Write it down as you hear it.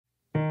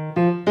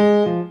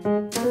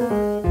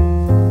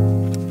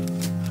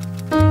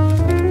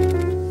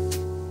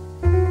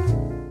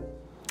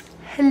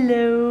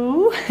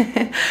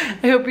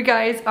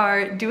guys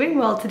are doing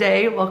well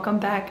today. Welcome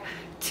back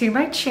to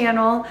my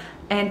channel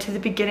and to the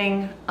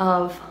beginning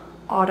of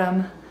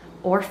autumn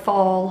or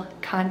fall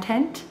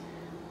content.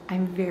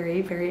 I'm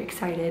very, very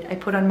excited. I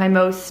put on my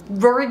most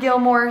Rory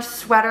Gilmore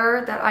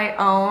sweater that I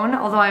own,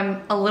 although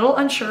I'm a little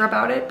unsure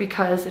about it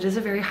because it is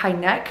a very high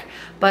neck,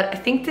 but I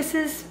think this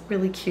is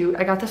really cute.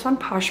 I got this on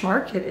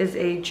Poshmark. It is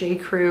a J.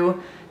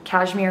 Crew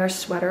cashmere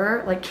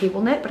sweater, like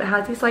cable knit, but it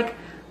has these like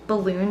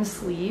balloon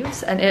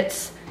sleeves and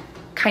it's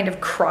kind of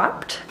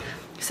cropped.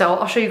 So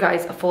I'll show you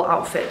guys a full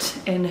outfit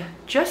in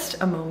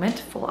just a moment,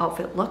 full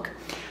outfit look.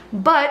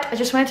 But I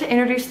just wanted to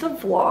introduce the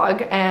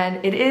vlog,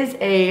 and it is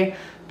a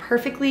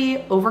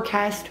perfectly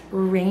overcast,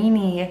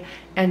 rainy,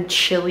 and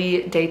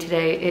chilly day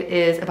today. It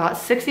is about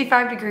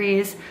 65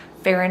 degrees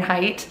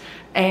Fahrenheit,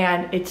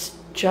 and it's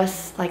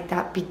just like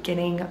that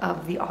beginning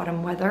of the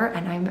autumn weather,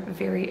 and I'm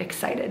very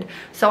excited.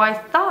 So I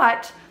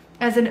thought,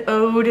 as an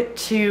ode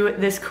to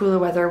this cooler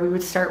weather, we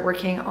would start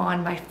working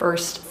on my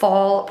first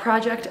fall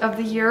project of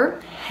the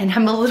year. And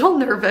I'm a little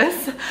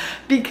nervous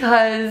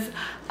because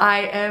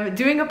I am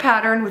doing a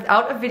pattern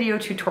without a video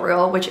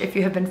tutorial, which if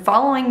you have been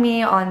following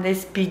me on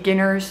this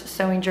beginner's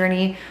sewing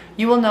journey,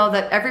 you will know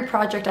that every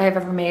project I have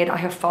ever made, I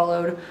have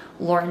followed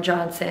Lauren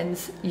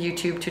Johnson's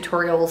YouTube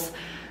tutorials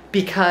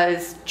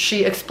because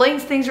she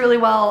explains things really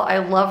well. I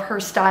love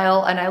her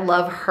style and I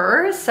love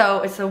her,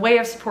 so it's a way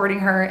of supporting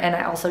her, and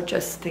I also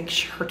just think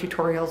her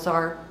tutorials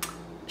are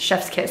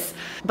chef's kiss.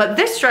 But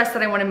this dress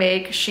that I want to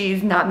make,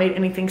 she's not made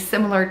anything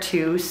similar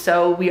to,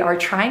 so we are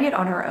trying it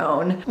on our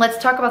own.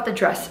 Let's talk about the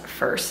dress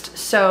first.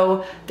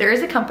 So there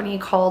is a company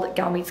called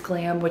Gal Meets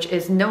Glam, which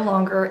is no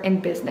longer in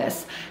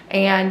business,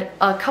 and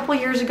a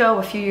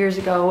few years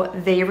ago,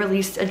 they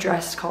released a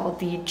dress called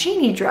the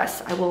Genie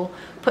dress. I will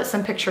put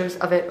some pictures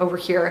of it over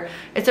here.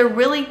 It's a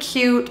really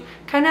cute,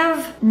 kind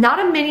of not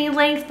a mini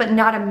length, but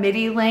not a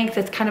midi length.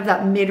 It's kind of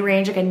that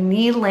mid-range, like a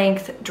knee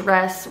length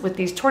dress with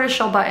these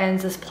tortoiseshell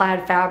buttons, this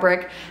plaid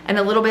fabric, and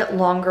a little bit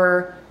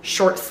longer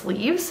short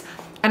sleeves.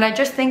 And I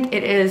just think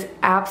it is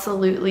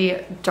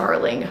absolutely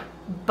darling.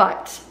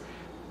 But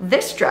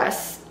this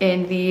dress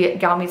in the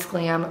Gal Meets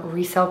Glam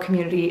resale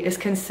community is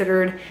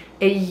considered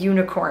a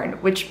unicorn,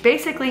 which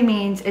basically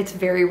means it's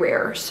very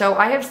rare. So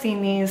I have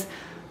seen these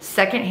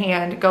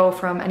secondhand go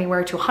from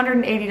anywhere to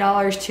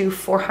 $180 to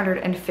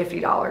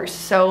 $450.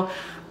 So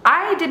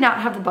I did not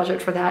have the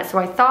budget for that, so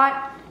I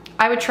thought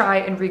I would try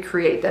and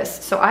recreate this.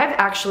 So I've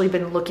actually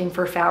been looking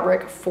for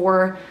fabric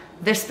for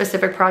this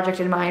specific project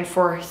in mind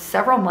for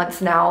several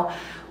months now.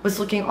 Was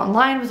looking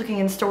online, was looking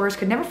in stores,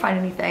 could never find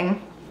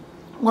anything.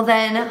 Well,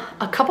 then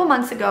a couple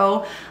months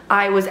ago,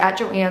 I was at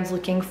Joann's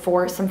looking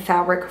for some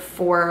fabric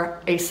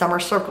for a summer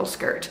circle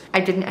skirt. I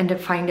didn't end up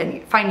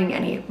finding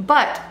any,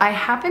 but I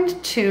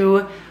happened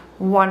to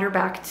wander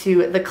back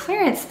to the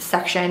clearance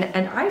section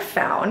and I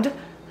found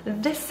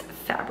this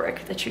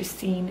fabric that you've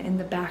seen in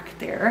the back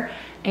there.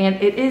 And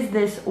it is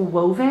this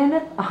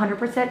woven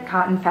 100%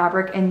 cotton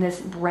fabric in this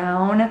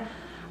brown,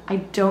 I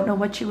don't know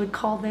what you would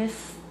call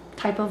this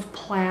type of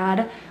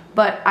plaid,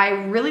 but I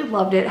really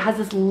loved it. It has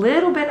this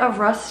little bit of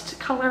rust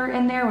color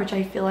in there, which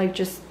I feel like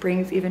just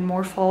brings even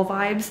more fall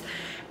vibes.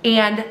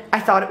 And I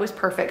thought it was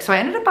perfect. So I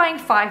ended up buying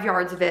 5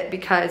 yards of it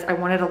because I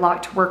wanted a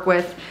lot to work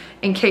with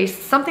in case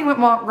something went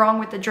wrong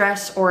with the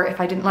dress, or if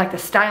I didn't like the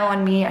style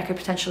on me, I could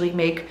potentially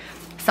make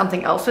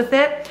something else with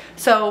it.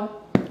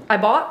 So I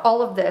bought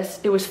all of this.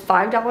 It was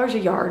 $5 a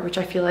yard, which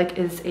I feel like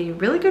is a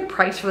really good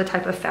price for the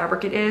type of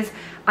fabric it is.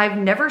 I've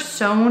never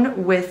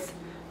sewn with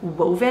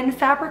woven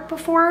fabric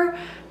before,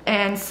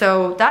 and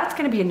so that's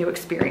gonna be a new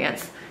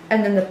experience.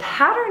 And then the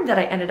pattern that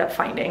I ended up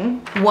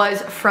finding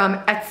was from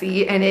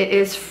Etsy, and it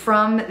is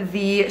from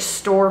the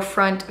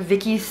storefront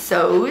Vicky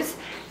Sews,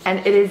 and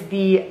it is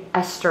the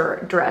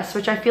Esther dress,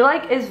 which I feel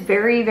like is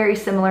very, very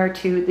similar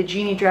to the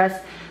Genie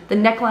dress. The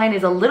neckline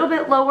is a little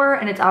bit lower,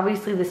 and it's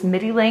obviously this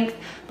midi length,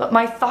 but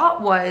my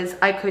thought was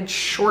I could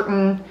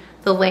shorten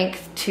the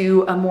length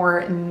to a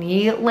more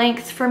knee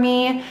length for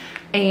me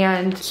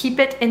and keep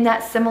it in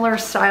that similar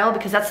style,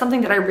 because that's something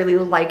that I really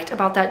liked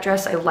about that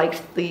dress. I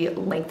liked the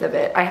length of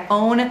it. I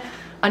own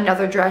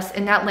another dress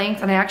in that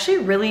length and I actually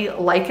really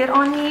like it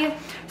on me.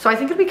 So I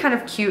think it'd be kind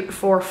of cute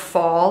for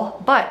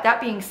fall. But that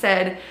being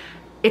said,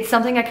 it's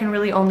something I can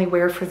really only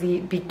wear for the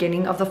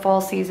beginning of the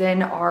fall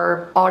season.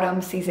 Our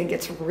autumn season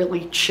gets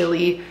really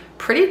chilly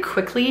pretty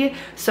quickly,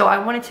 so I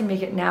wanted to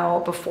make it now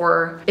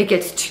before it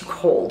gets too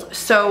cold.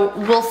 So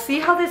we'll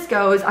see how this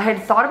goes. I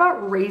had thought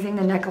about raising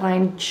the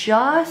neckline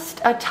just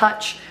a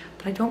touch,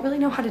 but I don't really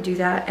know how to do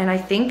that. And I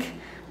think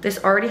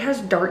this already has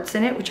darts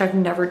in it, which I've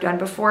never done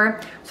before.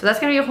 So that's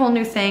gonna be a whole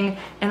new thing.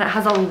 And it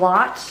has a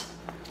lot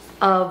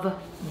of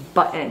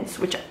buttons,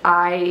 which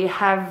I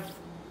have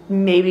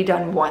maybe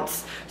done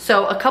once.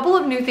 So a couple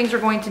of new things we're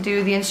going to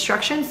do. The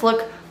instructions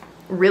look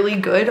really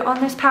good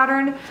on this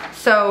pattern.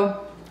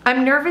 So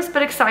I'm nervous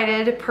but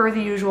excited, per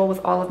the usual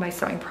with all of my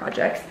sewing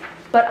projects.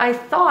 But I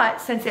thought,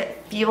 since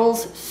it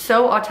feels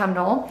so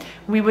autumnal,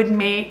 we would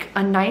make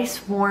a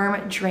nice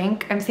warm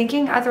drink. I'm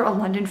thinking either a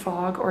London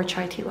Fog or a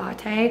chai tea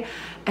latte,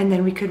 and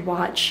then we could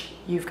watch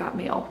You've Got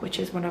Mail, which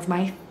is one of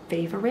my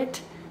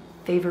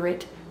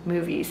favorite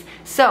movies.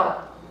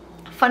 So,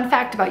 fun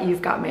fact about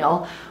You've Got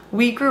Mail.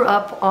 We grew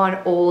up on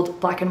old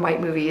black and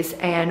white movies,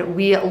 and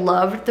we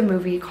loved the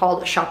movie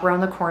called Shop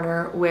Around the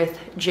Corner with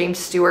James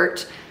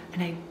Stewart,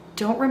 and I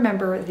don't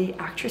remember the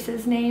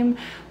actress's name,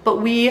 but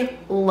we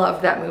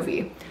loved that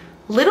movie.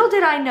 Little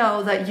did I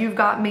know that You've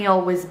Got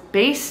Mail was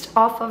based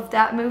off of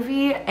that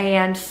movie,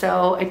 and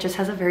so it just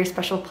has a very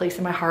special place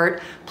in my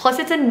heart. Plus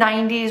it's a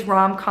 90s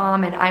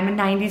rom-com, and I'm a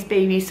 90s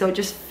baby, so it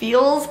just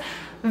feels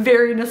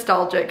very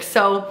nostalgic.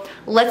 So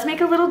let's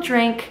make a little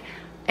drink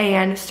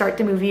and start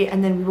the movie,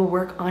 and then we will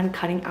work on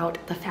cutting out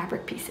the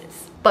fabric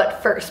pieces.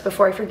 But first,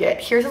 before I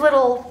forget, here's a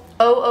little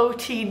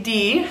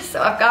OOTD.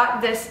 So I've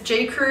got this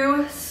J.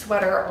 Crew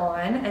sweater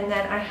on, and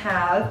then I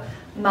have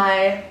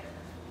my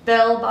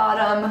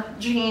bell-bottom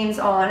jeans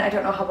on. I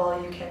don't know how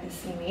well you can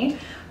see me,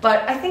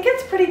 but I think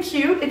it's pretty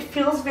cute. It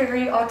feels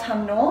very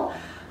autumnal.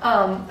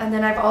 And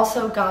then I've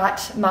also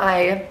got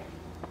my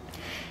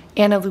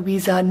Ana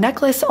Luisa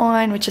necklace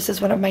on, which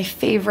is one of my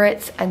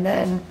favorites, and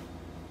then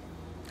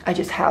I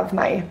just have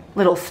my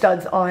little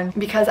studs on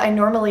because I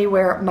normally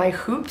wear my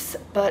hoops,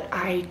 but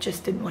I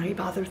just didn't want to be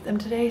bothered with them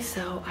today,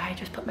 so I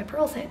just put my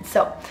pearls in.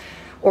 So,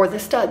 or the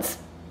studs.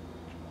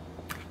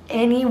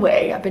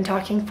 Anyway, I've been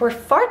talking for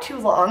far too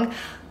long.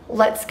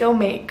 Let's go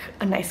make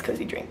a nice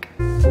cozy drink.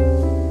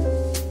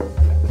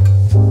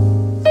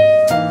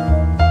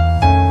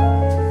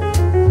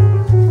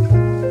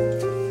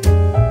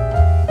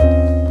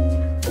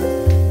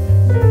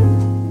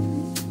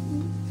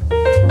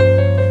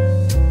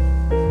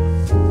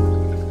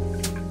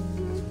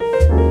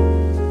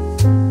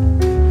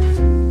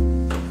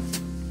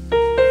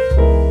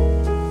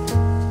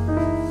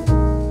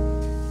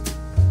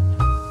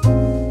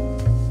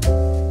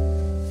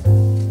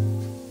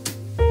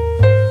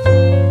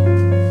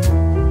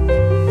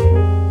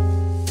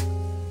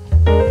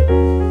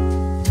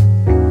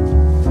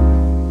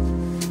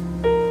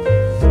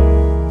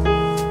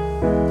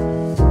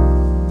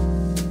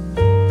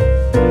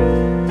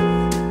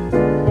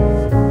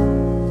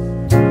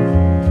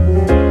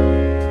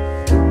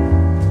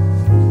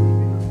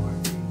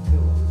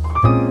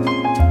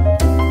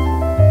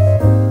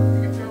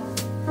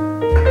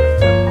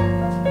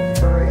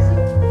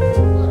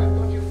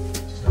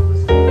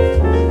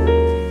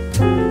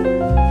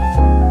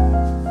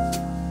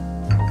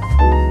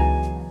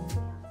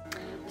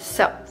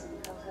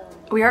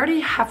 We're already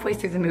halfway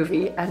through the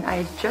movie, and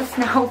I just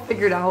now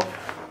figured out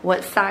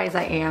what size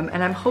I am,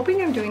 and I'm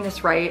hoping I'm doing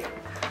this right.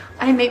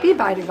 I may be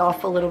biting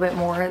off a little bit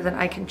more than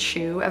I can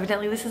chew.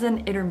 Evidently this is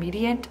an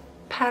intermediate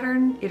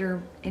pattern,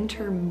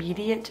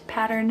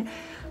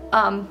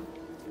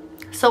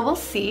 so we'll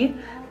see.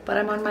 But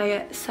I'm on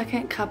my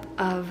second cup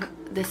of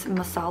this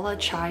masala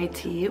chai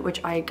tea,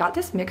 which I got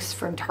this mix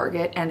from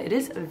Target, and it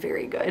is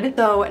very good.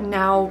 So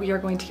now we are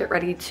going to get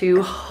ready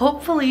to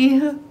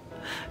hopefully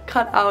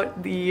cut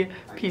out the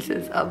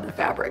pieces of the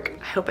fabric.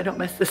 I hope I don't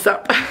mess this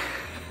up.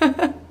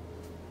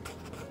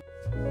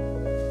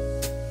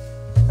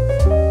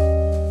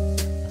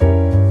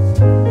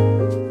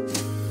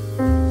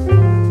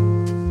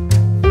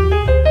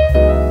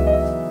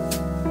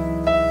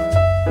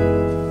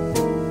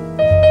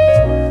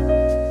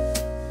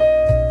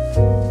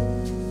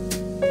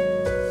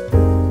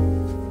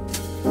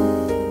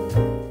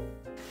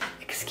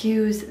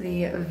 Excuse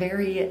the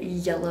very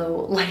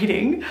yellow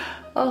lighting.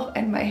 Oh,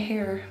 and my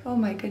hair. Oh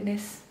my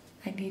goodness.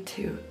 I need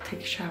to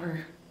take a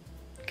shower.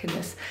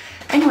 Goodness.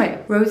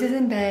 Anyway, Rose is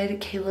in bed.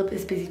 Caleb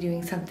is busy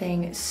doing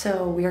something.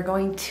 So we are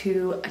going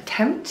to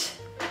attempt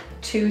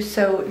to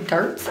sew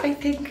darts, I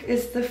think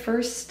is the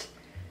first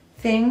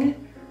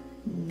thing.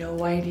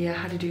 No idea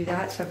how to do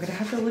that, so I'm gonna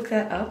have to look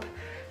that up.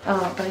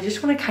 But I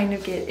just wanna kind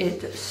of get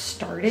it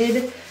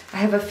started. I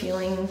have a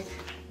feeling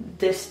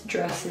this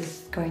dress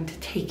is going to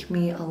take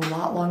me a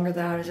lot longer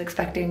than I was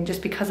expecting,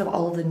 just because of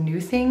all of the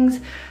new things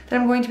that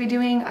I'm going to be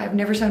doing. I've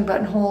never sewn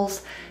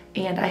buttonholes,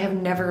 and I have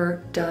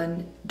never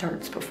done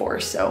darts before.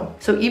 So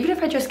even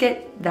if I just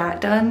get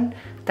that done,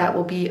 that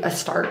will be a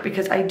start,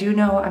 because I do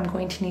know I'm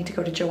going to need to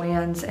go to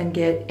Joann's and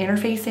get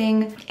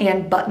interfacing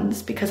and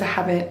buttons, because I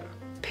haven't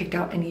picked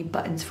out any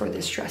buttons for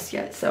this dress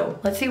yet. So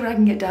let's see what I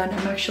can get done.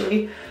 I'm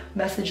actually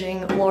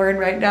messaging Lauren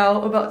right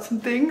now about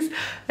some things,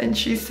 and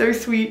she's so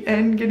sweet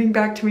and getting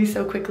back to me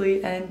so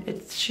quickly,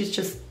 and she's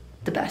just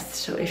the best.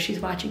 So if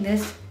she's watching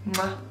this,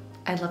 mwah,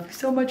 I love you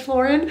so much,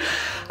 Lauren.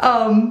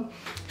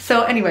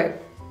 So anyway,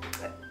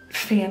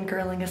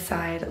 fangirling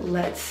aside,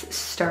 let's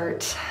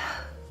start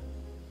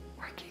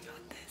working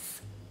on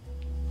this.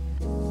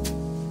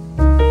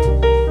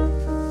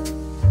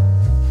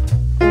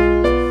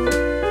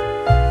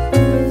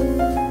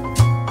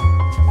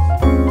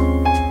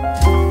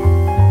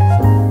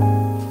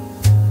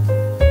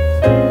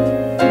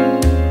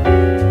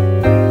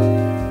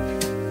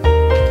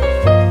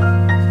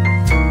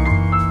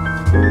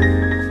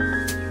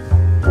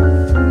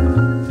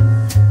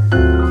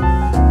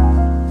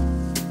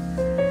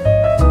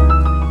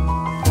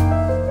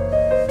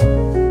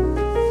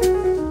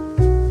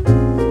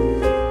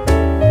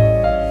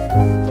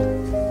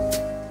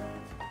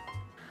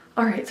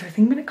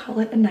 call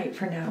it a night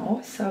for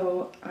now.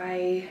 So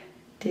I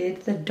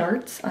did the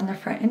darts on the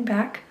front and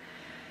back,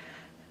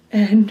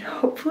 and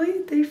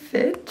hopefully they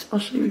fit. I'll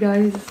show you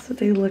guys what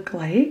they look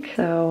like.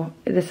 So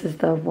this is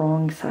the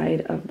wrong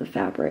side of the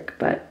fabric,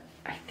 but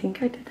I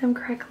think I did them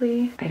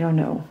correctly. I don't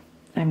know.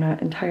 I'm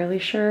not entirely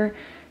sure.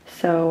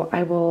 So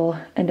I will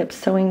end up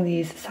sewing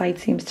these side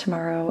seams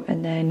tomorrow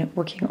and then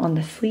working on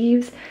the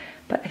sleeves.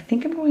 But I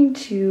think I'm going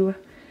to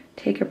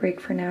take a break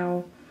for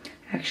now.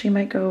 I actually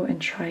might go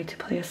and try to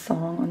play a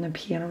song on the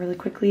piano really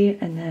quickly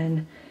and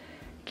then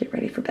get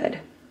ready for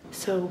bed.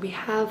 So we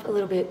have a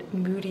little bit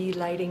moody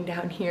lighting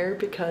down here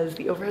because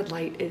the overhead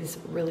light is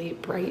really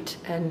bright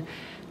and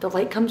the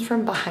light comes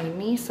from behind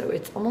me, so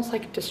it's almost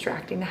like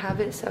distracting to have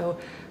it. So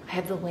I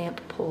have the lamp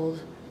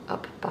pulled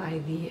up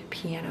by the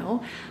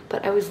piano,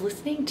 but I was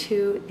listening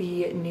to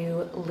the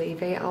new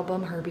Leve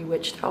album, her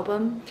Bewitched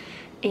album,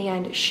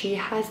 and she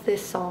has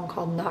this song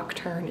called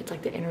Nocturne. It's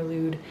like the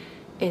interlude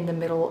in the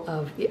middle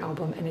of the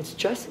album, and it's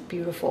just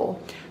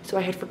beautiful. So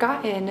I had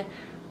forgotten,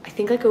 I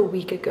think like a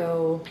week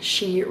ago,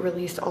 she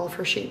released all of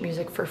her sheet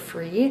music for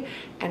free,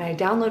 and I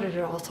downloaded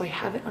it all, so I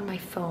have it on my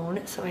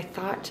phone. So I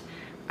thought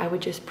I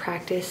would just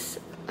practice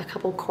a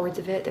couple chords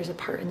of it. There's a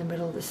part in the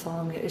middle of the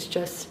song that is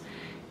just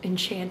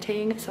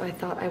enchanting, so I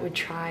thought I would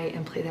try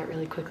and play that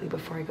really quickly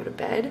before I go to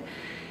bed,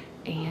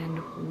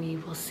 and we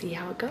will see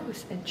how it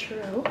goes. And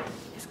Churro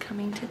is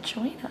coming to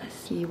join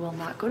us. He will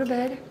not go to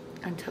bed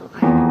until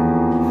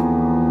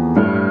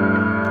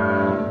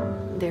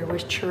there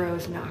was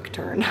Churro's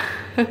Nocturne.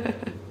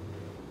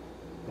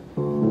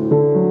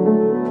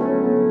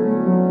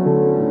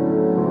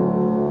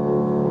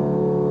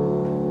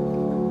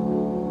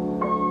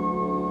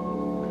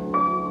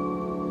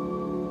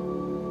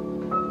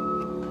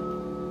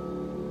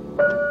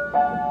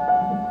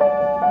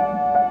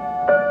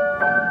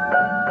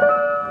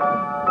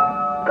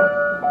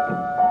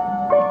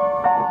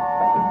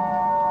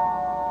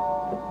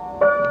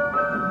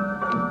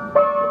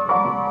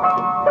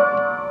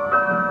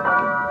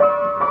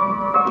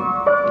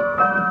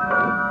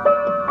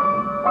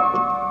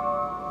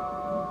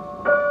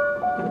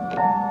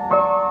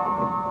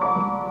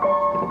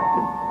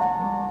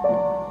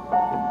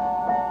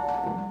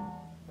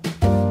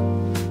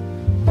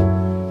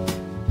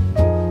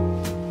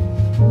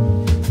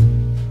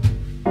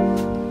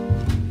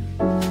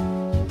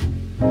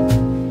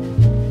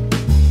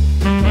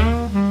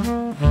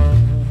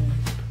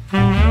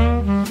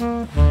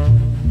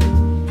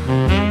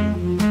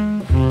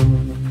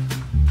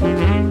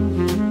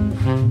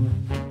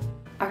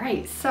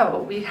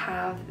 So we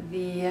have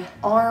the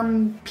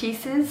arm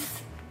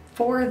pieces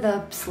for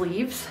the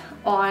sleeves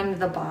on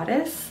the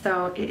bodice.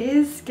 So it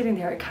is getting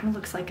there. It kind of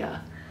looks like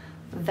a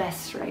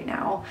vest right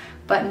now,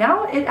 but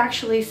now it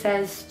actually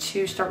says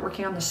to start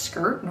working on the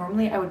skirt.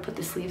 Normally I would put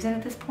the sleeves in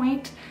at this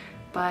point,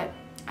 but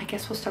I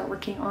guess we'll start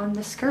working on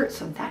the skirt.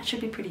 So that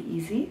should be pretty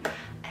easy,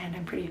 and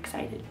I'm pretty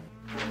excited.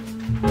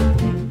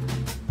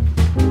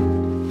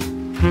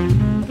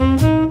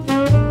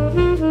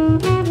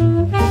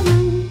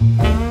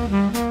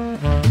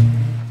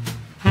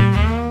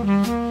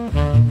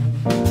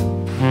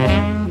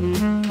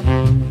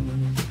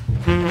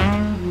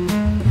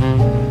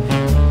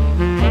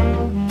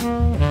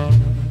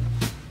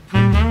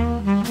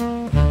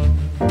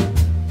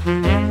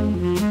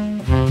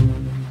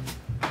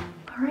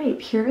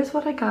 Here is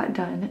what I got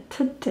done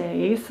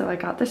today. So I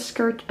got the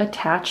skirt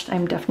attached.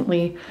 I'm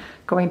definitely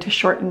going to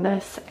shorten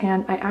this,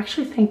 and I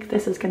actually think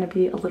this is going to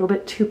be a little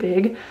bit too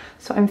big.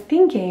 So I'm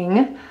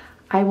thinking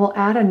I will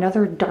add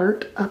another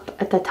dart up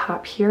at the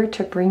top here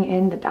to bring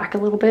in the back a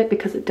little bit,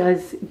 because it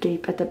does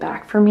gape at the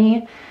back for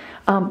me.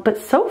 But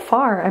so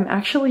far I'm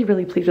actually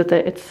really pleased with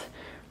it. It's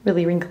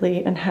really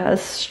wrinkly and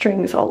has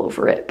strings all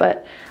over it,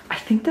 but I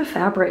think the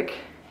fabric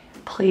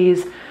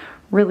plays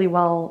really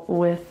well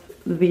with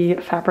the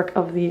fabric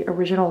of the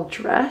original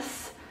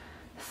dress.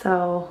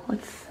 So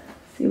let's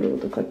see what it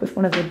would look like with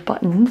one of the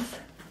buttons.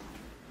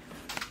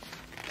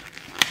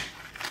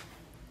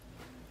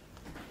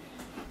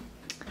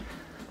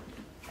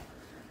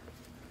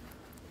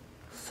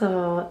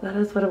 So that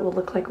is what it will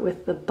look like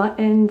with the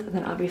buttons, and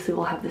then obviously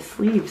we'll have the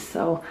sleeves.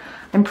 So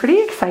I'm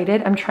pretty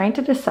excited. I'm trying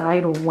to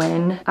decide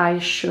when I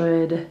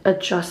should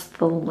adjust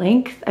the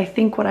length. I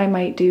think what I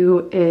might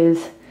do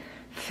is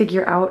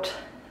figure out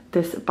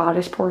this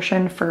bodice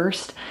portion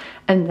first,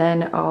 and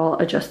then I'll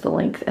adjust the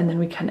length, and then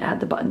we can add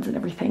the buttons and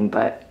everything.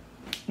 But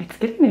it's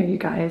getting there, you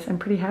guys. I'm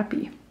pretty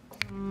happy.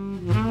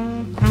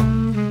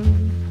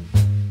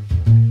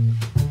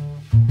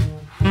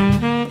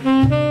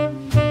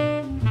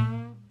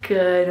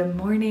 Good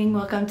morning,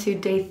 welcome to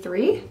day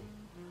 3.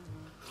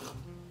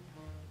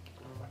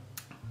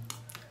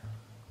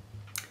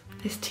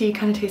 This tea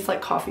kind of tastes like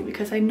coffee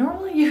because I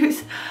normally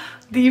use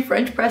the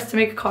French press to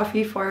make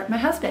coffee for my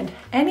husband.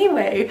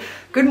 Anyway,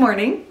 good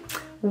morning.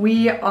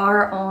 We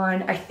are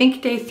on, I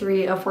think, day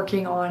 3 of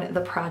working on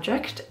the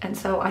project. And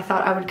so I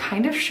thought I would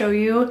kind of show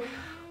you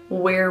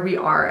where we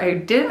are. I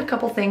did a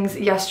couple things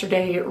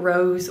yesterday.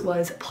 Rose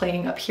was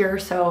playing up here,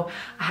 so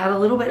I had a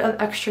little bit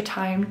of extra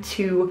time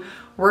to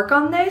work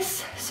on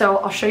this. So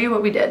I'll show you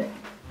what we did.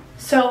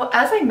 So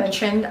as I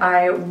mentioned,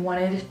 I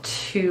wanted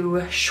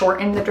to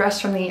shorten the dress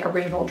from the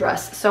original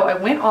dress. So I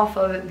went off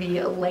of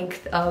the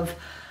length of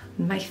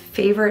my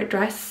favorite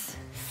dress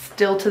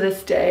still to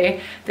this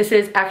day. This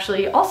is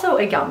actually also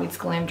a Gal Meets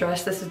Glam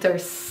dress. This is their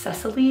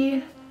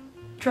Cecily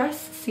dress.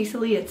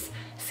 Cecily, it's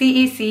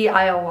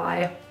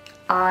C-E-C-I-L-Y.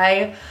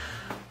 I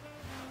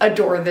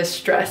adore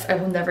this dress. I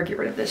will never get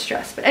rid of this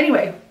dress. But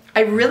anyway,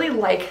 I really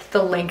like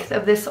the length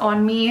of this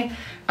on me.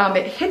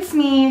 It hits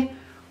me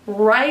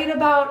right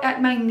about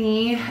at my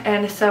knee,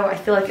 and so I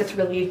feel like it's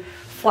really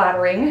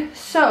flattering.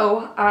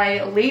 So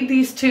I laid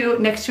these two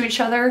next to each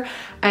other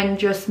and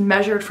just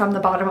measured from the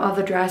bottom of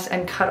the dress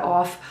and cut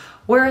off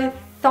where I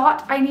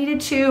thought I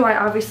needed to. I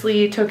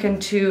obviously took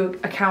into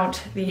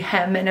account the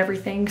hem and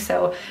everything,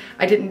 so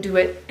I didn't do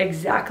it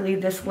exactly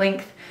this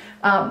length.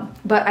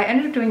 But I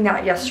ended up doing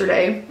that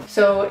yesterday.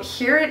 So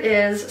here it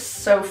is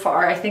so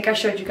far. I think I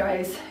showed you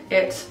guys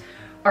it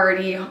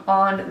already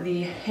on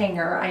the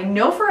hanger. I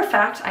know for a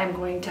fact I'm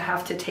going to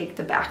have to take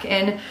the back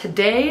in.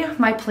 Today,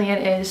 my plan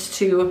is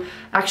to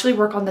actually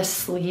work on the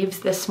sleeves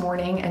this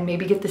morning and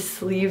maybe get the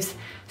sleeves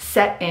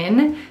set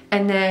in.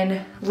 And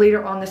then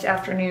later on this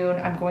afternoon,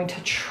 I'm going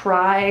to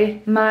try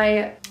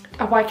my,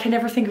 oh, I can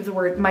never think of the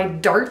word, my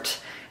dart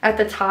at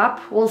the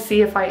top. We'll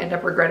see if I end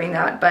up regretting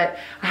that, but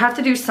I have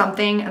to do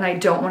something and I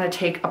don't want to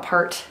take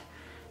apart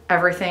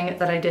everything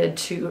that I did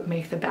to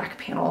make the back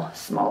panel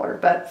smaller.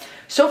 But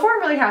so far I'm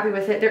really happy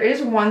with it. There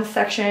is one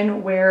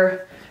section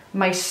where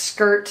my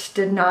skirt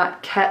did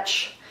not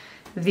catch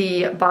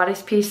the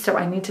bodice piece, so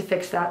I need to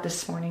fix that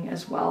this morning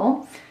as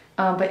well.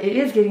 But it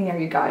is getting there,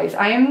 you guys.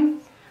 I am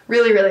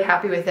really, really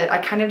happy with it. I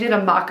kind of did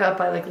a mock-up.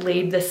 I like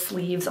laid the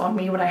sleeves on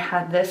me when I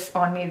had this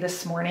on me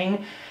this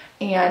morning,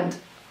 and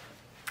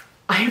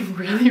I'm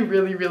really,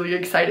 really, really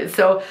excited.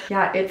 So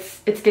yeah,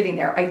 it's getting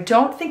there. I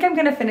don't think I'm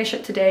gonna finish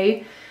it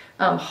today.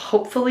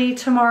 Hopefully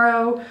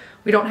tomorrow.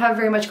 We don't have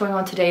very much going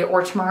on today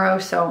or tomorrow,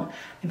 so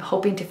I'm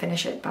hoping to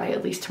finish it by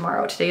at least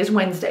tomorrow. Today is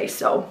Wednesday,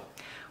 so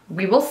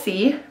we will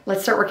see.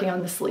 Let's start working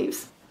on the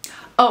sleeves.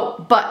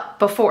 Oh, but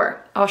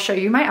before, I'll show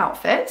you my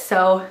outfit.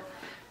 So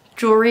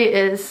jewelry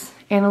is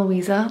Ana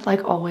Luisa,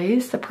 like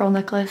always, the pearl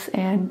necklace,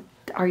 and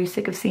are you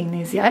sick of seeing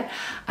these yet?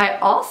 I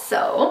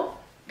also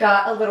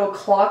got a little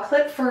claw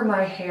clip for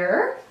my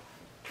hair,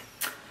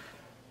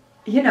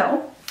 you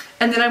know.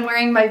 And then I'm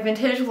wearing my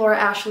vintage Laura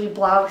Ashley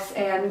blouse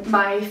and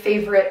my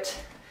favorite,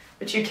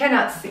 which you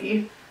cannot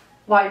see,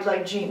 wide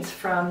leg jeans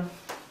from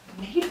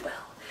Madewell.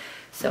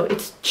 So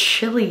it's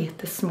chilly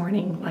this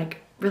morning,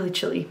 like really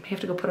chilly. I have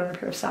to go put on a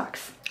pair of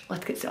socks.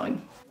 Let's get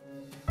sewing.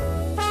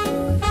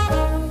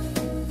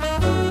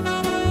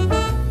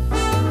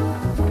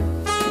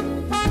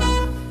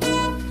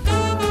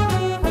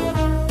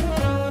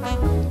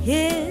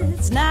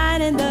 It's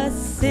night in the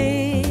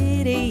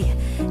city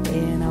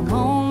and I'm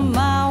on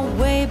my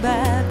way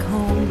back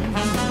home,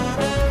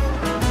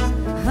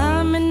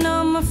 humming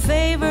on my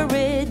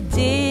favorite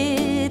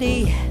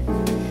ditty,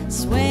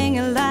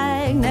 swinging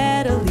like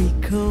Natalie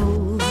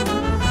Cole.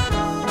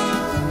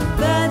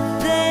 But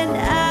then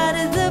out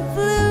of the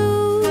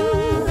blue,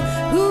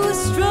 who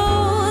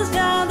strolls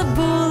down the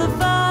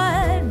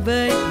boulevard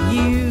but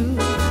you?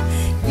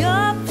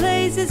 Your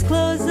place is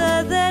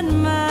closer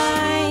than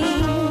mine.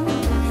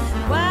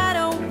 Why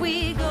don't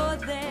we go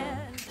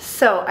there?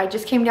 So I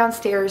just came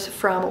downstairs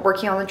from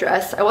working on the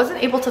dress. I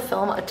wasn't able to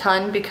film a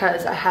ton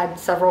because I had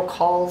several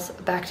calls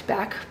back to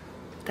back.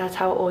 That's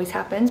how it always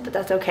happens, but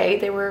that's okay.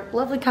 They were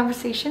lovely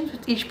conversations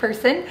with each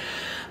person.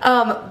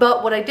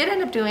 But what I did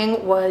end up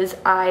doing was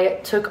I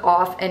took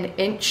off 1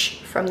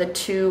 inch from the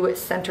two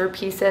center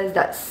pieces.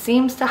 That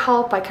seems to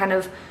help. I kind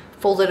of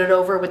folded it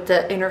over with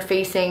the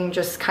interfacing,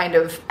 just kind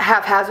of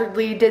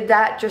haphazardly did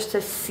that just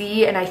to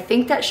see, and I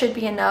think that should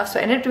be enough. So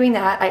I ended up doing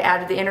that. I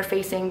added the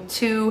interfacing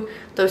to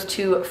those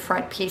two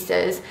front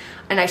pieces,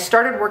 and I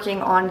started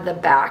working on the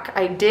back.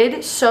 I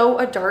did sew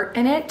a dart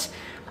in it,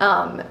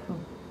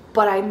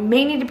 but I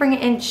may need to bring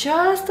it in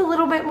just a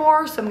little bit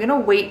more, so I'm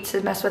gonna wait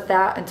to mess with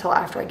that until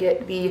after I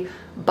get the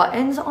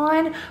buttons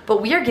on.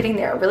 But we are getting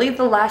there. Really,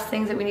 the last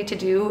things that we need to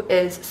do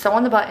is sew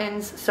on the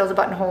buttons, sew the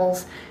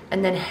buttonholes,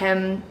 and then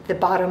hem the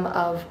bottom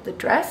of the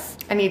dress.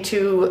 I need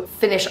to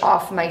finish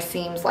off my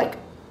seams, like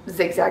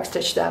zigzag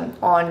stitch them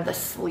on the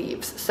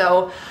sleeves.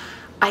 So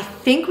I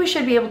think we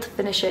should be able to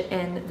finish it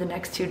in the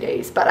next 2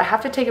 days, but I have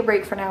to take a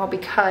break for now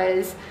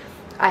because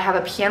I have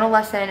a piano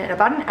lesson in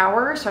about an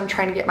hour, so I'm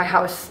trying to get my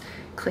house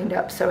cleaned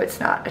up so it's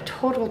not a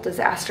total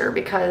disaster,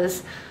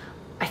 because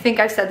I think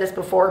I've said this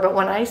before, but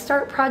when I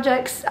start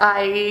projects,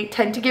 I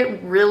tend to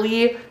get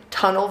really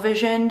tunnel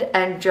visioned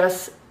and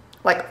just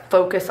like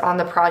focus on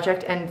the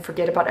project and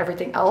forget about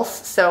everything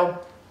else. So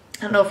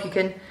I don't know if you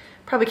can,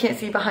 probably can't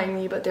see behind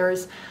me, but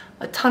there's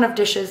a ton of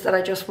dishes that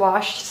I just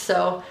washed.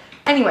 So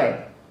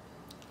anyway,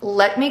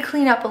 let me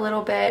clean up a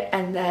little bit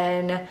and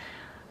then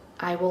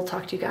I will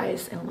talk to you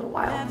guys in a little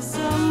while. Have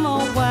some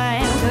more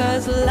wine,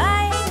 'cause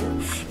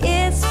life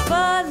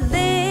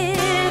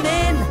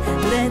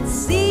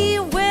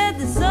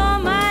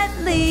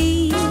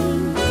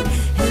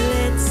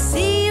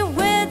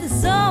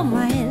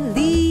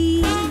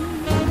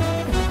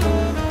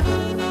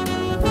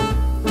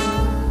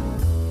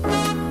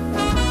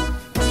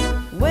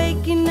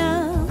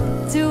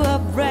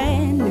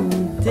brand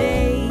new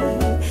day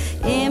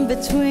in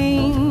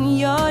between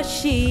your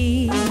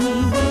sheets,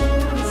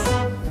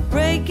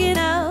 breaking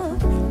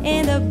up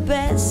in the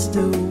best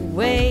of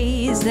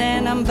ways,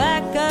 and I'm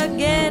back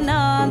again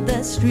on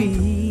the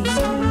street.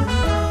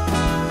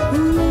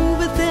 Ooh,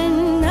 but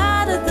then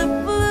out of the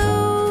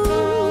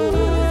blue,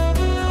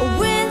 a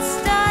wind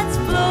starts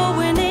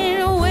blowing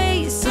in a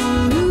way so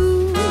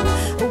new,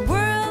 a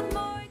world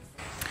more.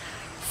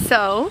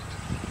 So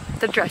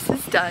the dress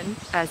is done,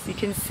 as you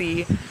can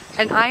see,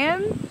 and I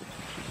am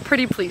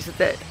pretty pleased with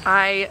it.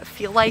 I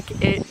feel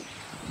like it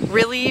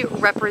really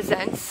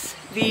represents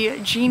the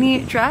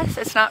Genie dress.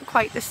 It's not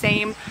quite the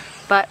same,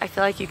 but I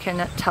feel like you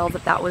can tell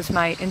that that was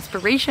my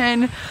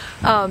inspiration.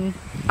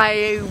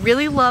 I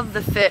really love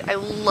the fit. I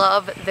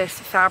love this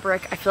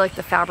fabric. I feel like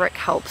the fabric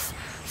helps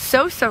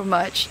so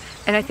much,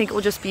 and I think it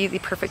will just be the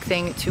perfect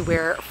thing to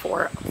wear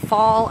for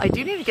fall. I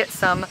do need to get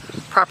some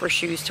proper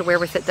shoes to wear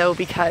with it though,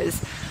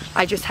 because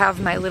I just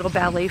have my little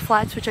ballet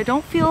flats, which I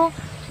don't feel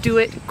do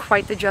it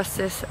quite the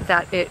justice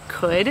that it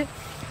could.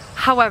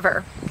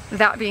 However,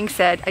 that being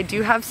said, I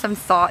do have some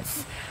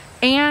thoughts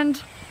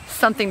and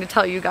something to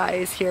tell you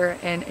guys here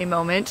in a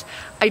moment.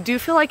 I do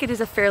feel like it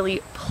is a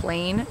fairly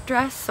plain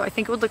dress, so I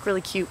think it would look really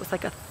cute with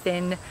like a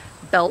thin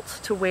belt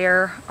to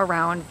wear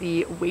around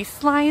the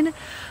waistline,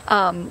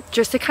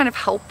 just to kind of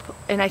help.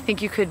 And I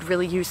think you could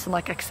really use some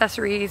like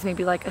accessories,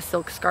 maybe like a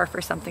silk scarf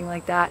or something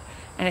like that,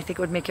 and I think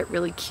it would make it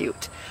really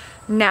cute.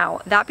 Now,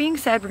 that being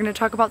said, we're going to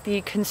talk about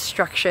the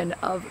construction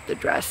of the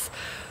dress.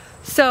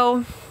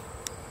 So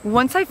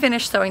once I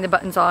finished sewing the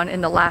buttons on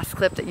in the last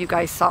clip that you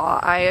guys saw,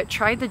 I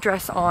tried the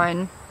dress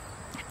on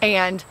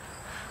and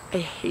I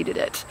hated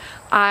it.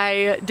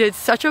 I did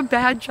such a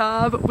bad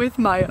job with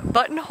my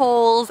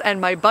buttonholes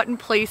and my button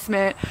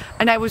placement,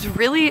 and I was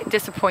really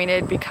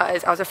disappointed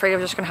because I was afraid I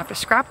was just gonna have to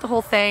scrap the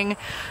whole thing,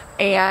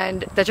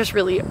 and that just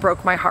really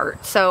broke my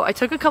heart. So I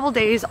took a couple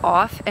days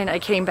off and I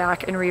came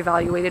back and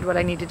reevaluated what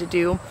I needed to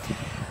do.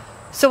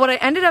 So what I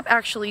ended up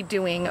actually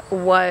doing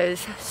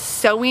was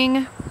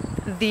sewing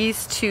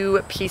these two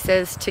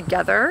pieces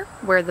together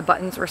where the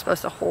buttons were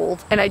supposed to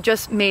hold, and I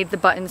just made the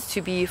buttons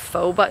to be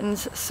faux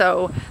buttons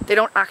so they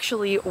don't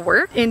actually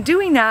work. In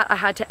doing that, I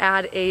had to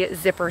add a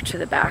zipper to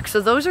the back.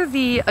 So those are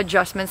the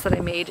adjustments that I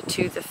made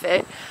to the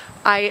fit.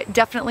 I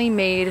definitely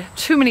made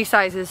too many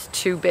sizes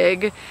too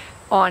big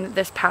on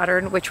this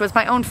pattern, which was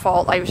my own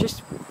fault. It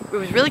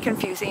was really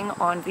confusing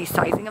on the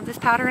sizing of this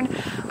pattern.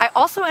 I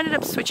also ended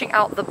up switching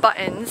out the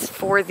buttons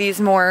for these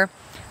more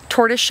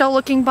tortoiseshell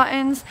looking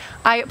buttons.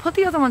 I put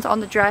the other ones on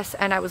the dress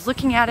and I was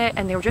looking at it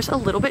and they were just a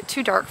little bit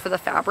too dark for the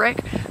fabric.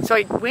 So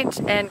I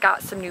went and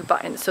got some new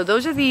buttons. So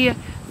those are the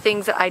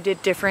things that I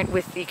did different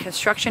with the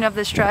construction of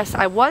this dress.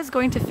 I was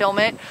going to film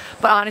it,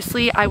 but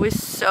honestly, I was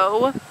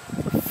so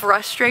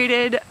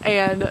frustrated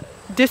and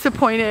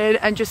disappointed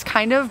and just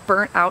kind of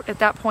burnt out at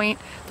that point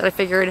that I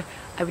figured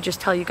I would just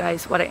tell you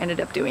guys what I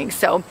ended up doing.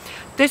 So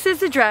this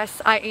is the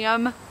dress. I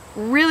am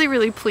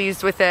really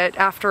pleased with it.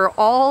 After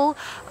all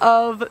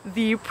of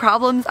the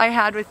problems I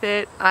had with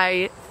it,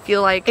 I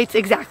feel like it's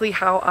exactly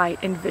how I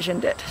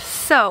envisioned it.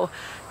 So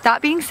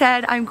that being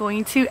said, I'm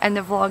going to end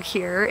the vlog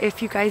here.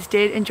 If you guys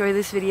did enjoy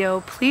this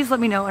video, please let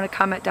me know in a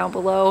comment down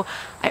below.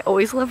 I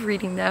always love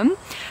reading them.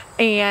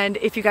 And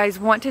if you guys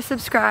want to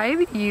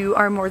subscribe, you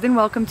are more than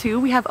welcome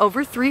to. We have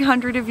over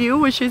 300 of you,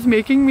 which is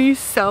making me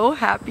so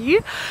happy.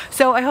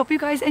 So I hope you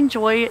guys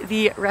enjoy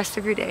the rest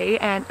of your day,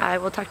 and I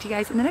will talk to you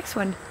guys in the next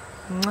one.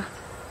 Mwah.